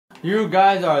You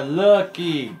guys are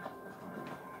lucky.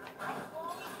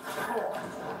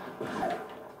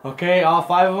 Okay, all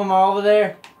 5 of them are over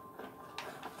there.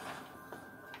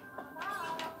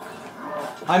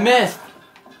 I missed.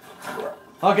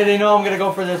 Okay, they know I'm gonna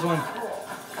go for this one.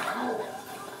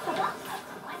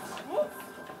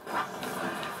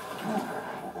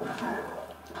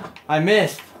 I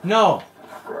missed. No.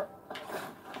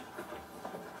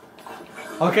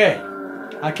 Okay.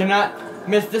 I cannot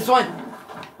miss this one.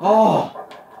 Oh.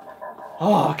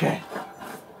 Oh, okay.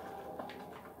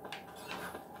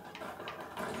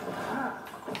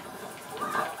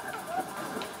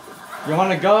 You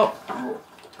wanna go?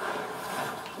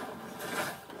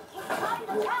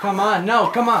 Come on, no,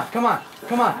 come on, come on,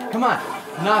 come on, come on.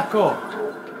 Not cool.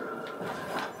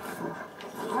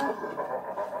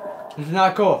 It's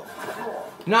not cool.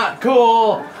 Not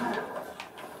cool.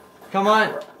 Come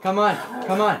on, come on,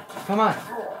 come on, come on.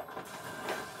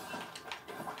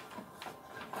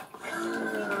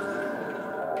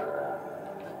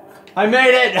 I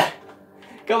made it.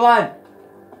 Come on.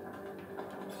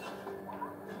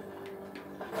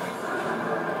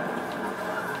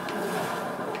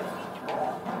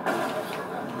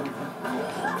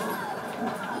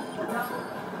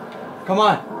 Come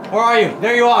on. Where are you?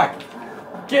 There you are.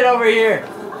 Get over here.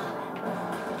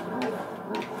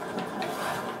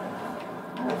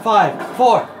 5,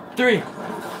 4, 3.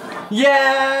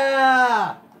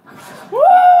 Yeah!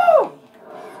 Woo!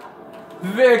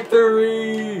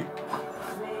 Victory!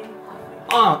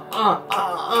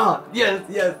 Yes,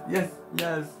 yes, yes,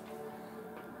 yes.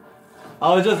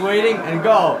 I was just waiting and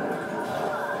go.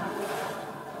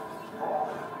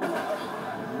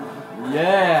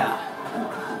 Yeah.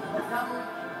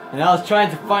 And I was trying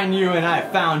to find you and I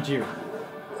found you.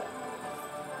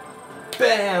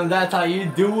 Bam! That's how you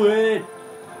do it.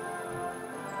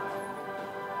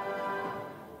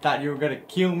 Thought you were gonna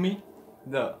kill me,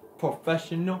 the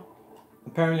professional.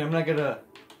 Apparently I'm not gonna.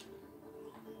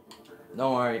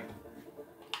 Don't worry.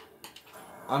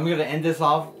 I'm gonna end this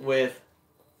off with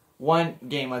 1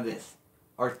 game of this.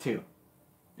 Or 2.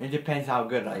 It depends how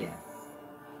good I am.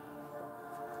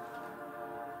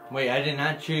 Wait, I did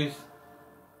not choose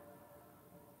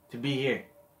to be here.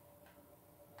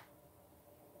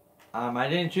 I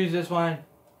didn't choose this one.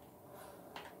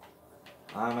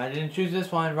 I didn't choose this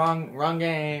one. Wrong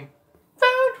game.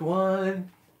 Found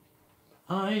one.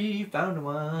 I found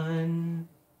one.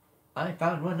 I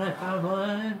found one. I found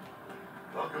one.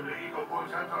 Welcome to Eagle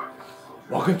Point, Antarctica.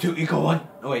 Welcome to Eagle One.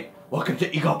 Oh wait. Welcome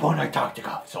to Eagle Point,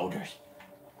 Antarctica, soldiers.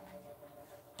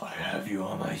 I have you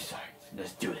on my side.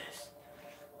 Let's do this.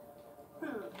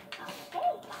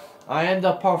 I am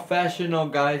the professional,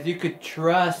 guys. You could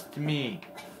trust me.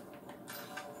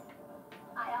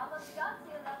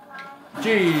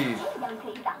 Jeez.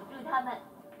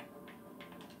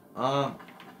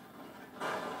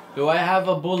 Do I have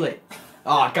a bullet?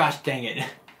 Oh gosh dang it. Ooh,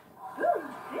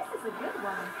 this is a good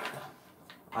one.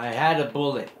 I had a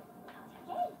bullet.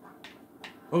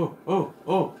 Ooh, ooh,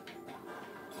 ooh.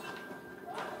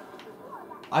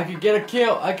 I could get a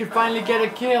kill. I could finally get a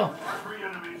kill. 3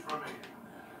 enemies remaining.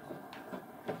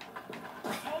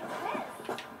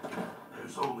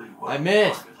 There's only 1 I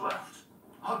missed. target left.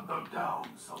 Hunt them down.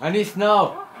 I need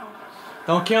snow.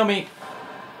 Don't kill me.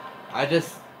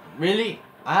 Really?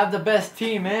 I have the best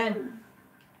team, man.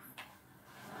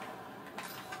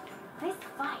 This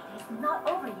fight is not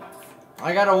over yet.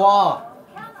 I got a wall.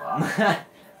 5,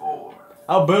 4,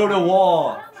 I'll build a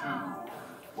wall. 2,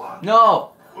 1.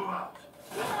 No. Move out.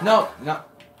 No. No.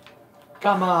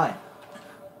 Come on.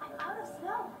 I'm out of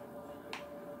snow.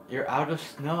 You're out of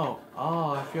snow.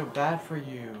 Oh, I feel bad for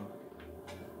you.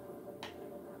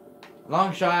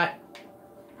 Long shot.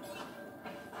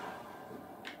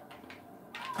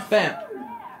 Bam.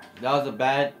 That was a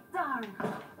bad. Darn.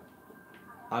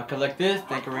 I'll collect this.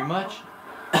 Thank you very much.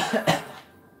 I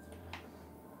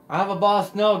have a ball of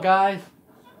snow, guys.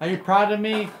 Are you proud of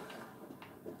me?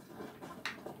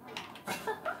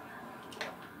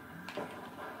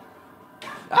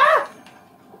 Ah!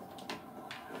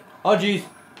 Oh, jeez.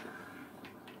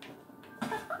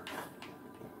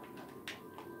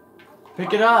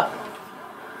 Pick it up.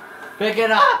 Pick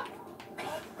it up.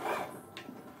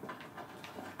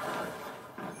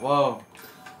 Whoa.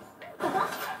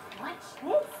 Watch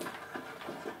this.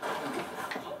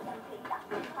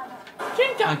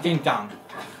 Ding dong, ding dong.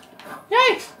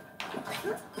 Yikes!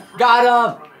 Got him!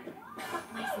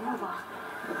 My snowball.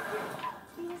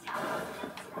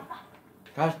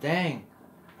 Gosh dang.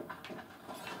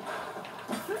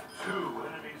 2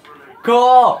 enemies remaining.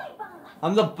 Cool!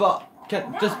 I'm the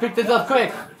just pick this up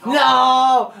quick.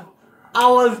 No! I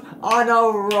was on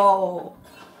a roll.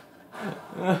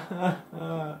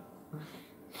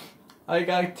 I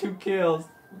got 2 kills.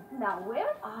 Now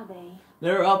where are they?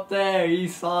 They're up there. You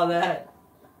saw that.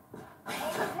 Take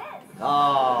this.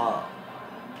 Oh.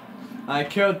 I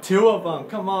killed 2 of them.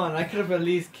 Come on. I could have at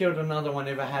least killed another one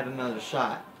if I had another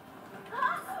shot.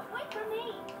 Wait for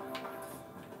me.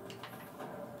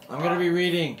 I'm gonna be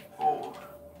reading. 4,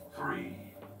 3,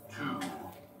 2,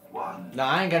 1. No,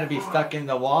 I ain't gonna be stuck in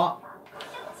the wall. 升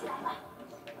起来吧。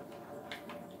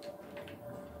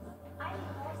I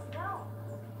need more snow.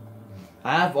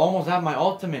 I have almost have my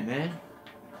ultimate, man.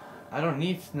 I don't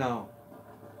need snow.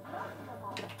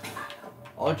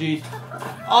 Oh jeez.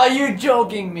 Are you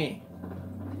joking me?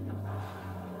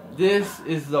 This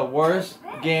is the worst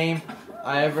game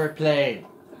I ever played.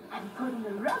 I'm putting a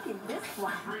rock in this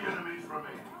one. 3 enemies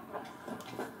remaining.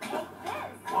 Take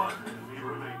this. 1 enemy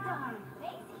remaining.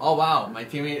 Oh wow, my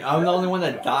teammate. I'm the only one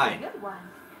that died. Good one.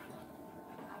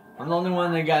 I'm the only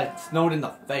one that got snowed in the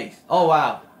face. Oh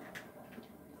wow.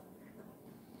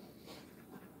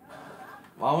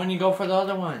 Why wouldn't you go for the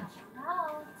other ones?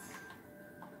 Out.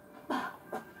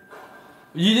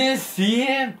 You didn't see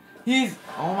him? He's...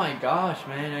 Oh my gosh,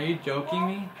 man. Are you joking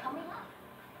me? Coming up.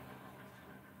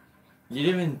 You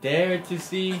didn't even dare to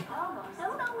see? Almost.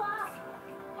 Don't know what.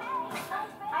 Hey,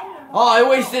 I need Oh, I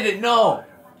wasted it. No.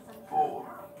 4,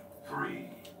 3,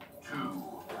 2,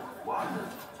 1.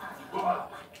 Move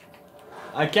out.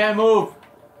 I can't move.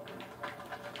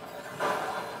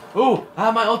 Ooh, I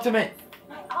have my ultimate.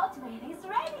 My ultimate is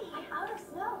ready. Out of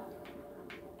snow.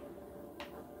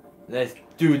 Let's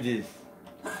do this.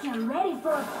 Get ready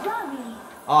for a flurry.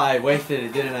 Oh, I wasted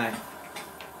it, didn't I?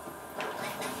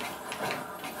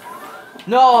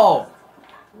 No!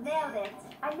 Nailed it.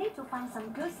 I need to find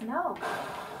some good snow.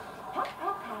 Pat, pat,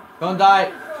 pat. Don't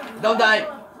die. Don't die.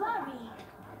 For a flurry.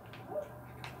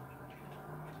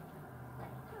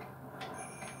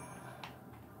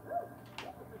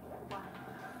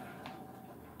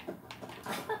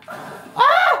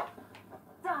 Ah!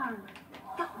 Darn.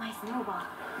 Got my snowball.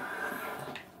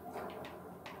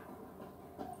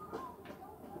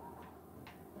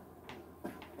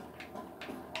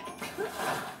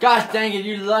 Gosh dang it,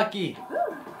 you lucky.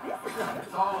 Ooh, this is a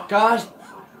It's all up. Gosh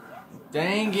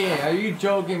dang it. Are you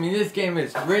joking me? This game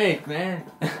is rigged, man.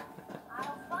 I'll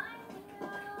find you.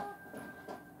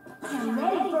 Get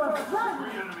ready for a 3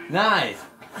 flurry. enemies. Nice.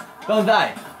 Don't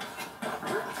die.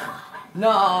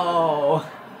 No.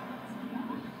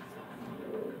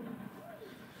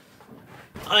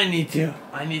 I need to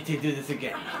do this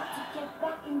again. I have to get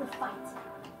back in the fight.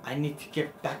 I need to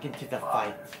get back into the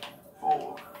fight.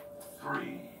 4,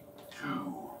 3, 2,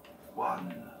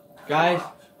 1. Guys,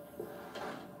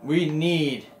 we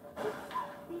need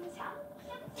冰强，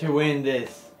 to win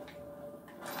this.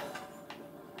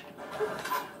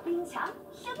 冰强，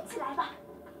升起来吧。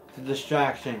 It's a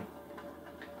distraction.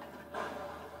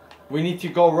 We need to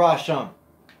go rush them.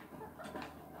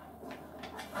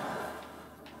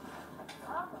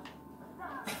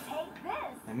 Take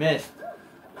this. I missed.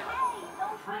 Hey,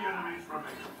 don't 3 enemies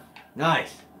remaining.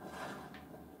 Nice.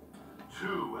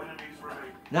 2 enemies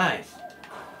remaining. Nice.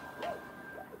 good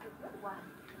one.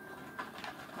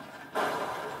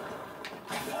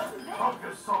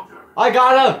 Focus, soldier. I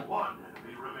got him. 1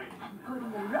 enemy remaining.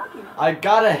 Putting a rock in. I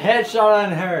got a headshot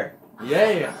on her.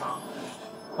 Yeah.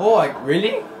 Oh,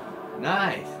 really?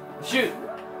 Nice. Shoot.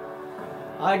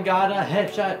 I got a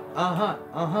headshot.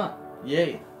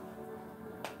 Yay.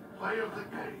 Play of the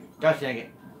game. Gosh dang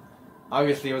it.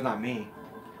 Obviously, it was not me.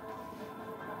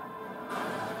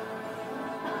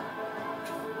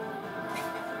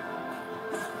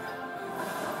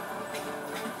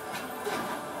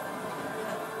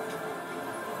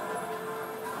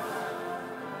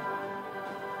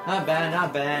 Not bad,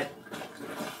 not bad.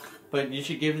 But you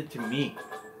should give it to me.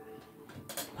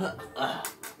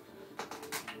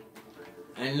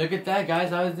 And look at that,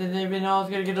 guys. I didn't even know I was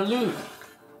gonna get a loot.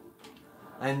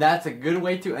 And that's a good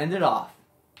way to end it off.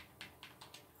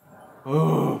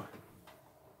 Ooh.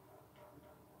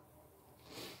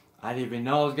 I didn't even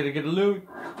know I was gonna get a loot.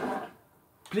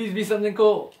 Please be something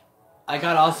cool. I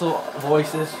got also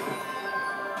voices.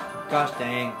 Gosh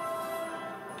dang.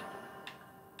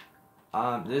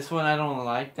 This one I don't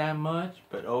like that much,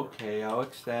 but okay, I'll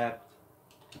accept.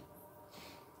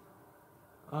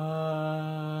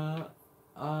 I'll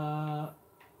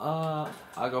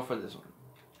go for this one.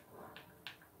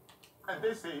 And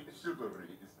they say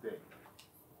chivalry is dead.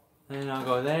 And I'll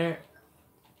go there.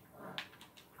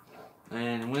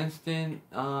 And Winston,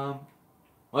 oh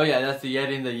yeah, that's the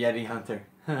Yeti and the Yeti Hunter.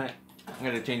 I'm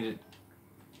gonna change it.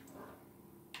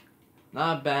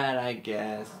 Not bad, I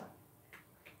guess.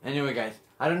 Anyway, guys,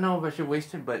 I don't know if I should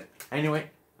waste it, but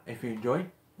anyway, If you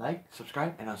enjoyed, like,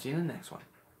 subscribe, and I'll see you in the next one.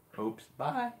 Oops.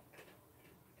 Bye.